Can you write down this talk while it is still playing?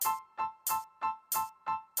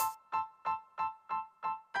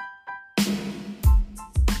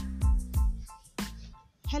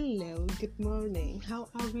Hello, good morning. How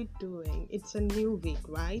are we doing? It's a new week,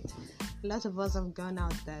 right? A lot of us have gone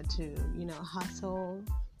out there to, hustle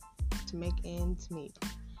to make ends meet.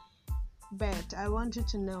 But I want you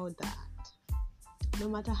to know that no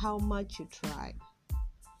matter how much you try,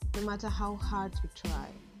 no matter how hard you try,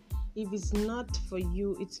 if it's not for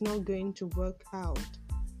you, it's not going to work out.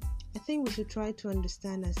 I think we should try to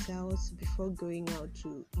understand ourselves before going out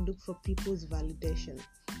to look for people's validation.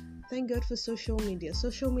 Thank God for social media.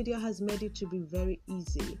 Social media has made it to be very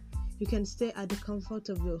easy. You can stay at the comfort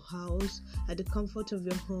of your house, at the comfort of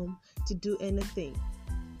your home to do anything.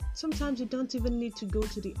 Sometimes you don't even need to go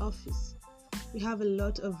to the office. We have a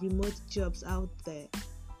lot of remote jobs out there.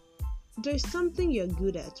 There's something you're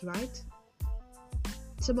good at, right?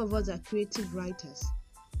 Some of us are creative writers.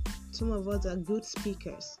 Some of us are good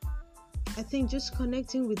speakers. I think just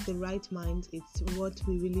connecting with the right mind is what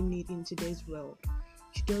we really need in today's world.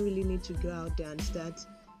 You don't really need to go out there and start,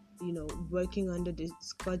 working under the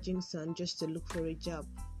scorching sun just to look for a job.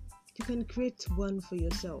 You can create one for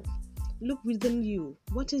yourself. Look within you.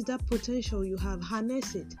 What is that potential you have?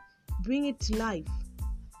 Harness it. Bring it to life.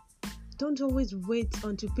 Don't always wait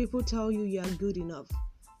until people tell you you are good enough.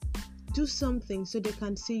 Do something so they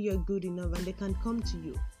can see you're good enough and they can come to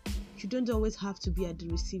you. You don't always have to be at the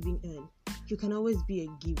receiving end. You can always be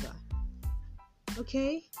a giver.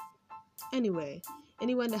 Okay? Anyway,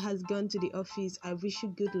 anyone that has gone to the office, I wish you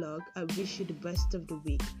good luck. I wish you the best of the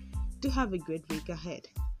week. Do have a great week ahead.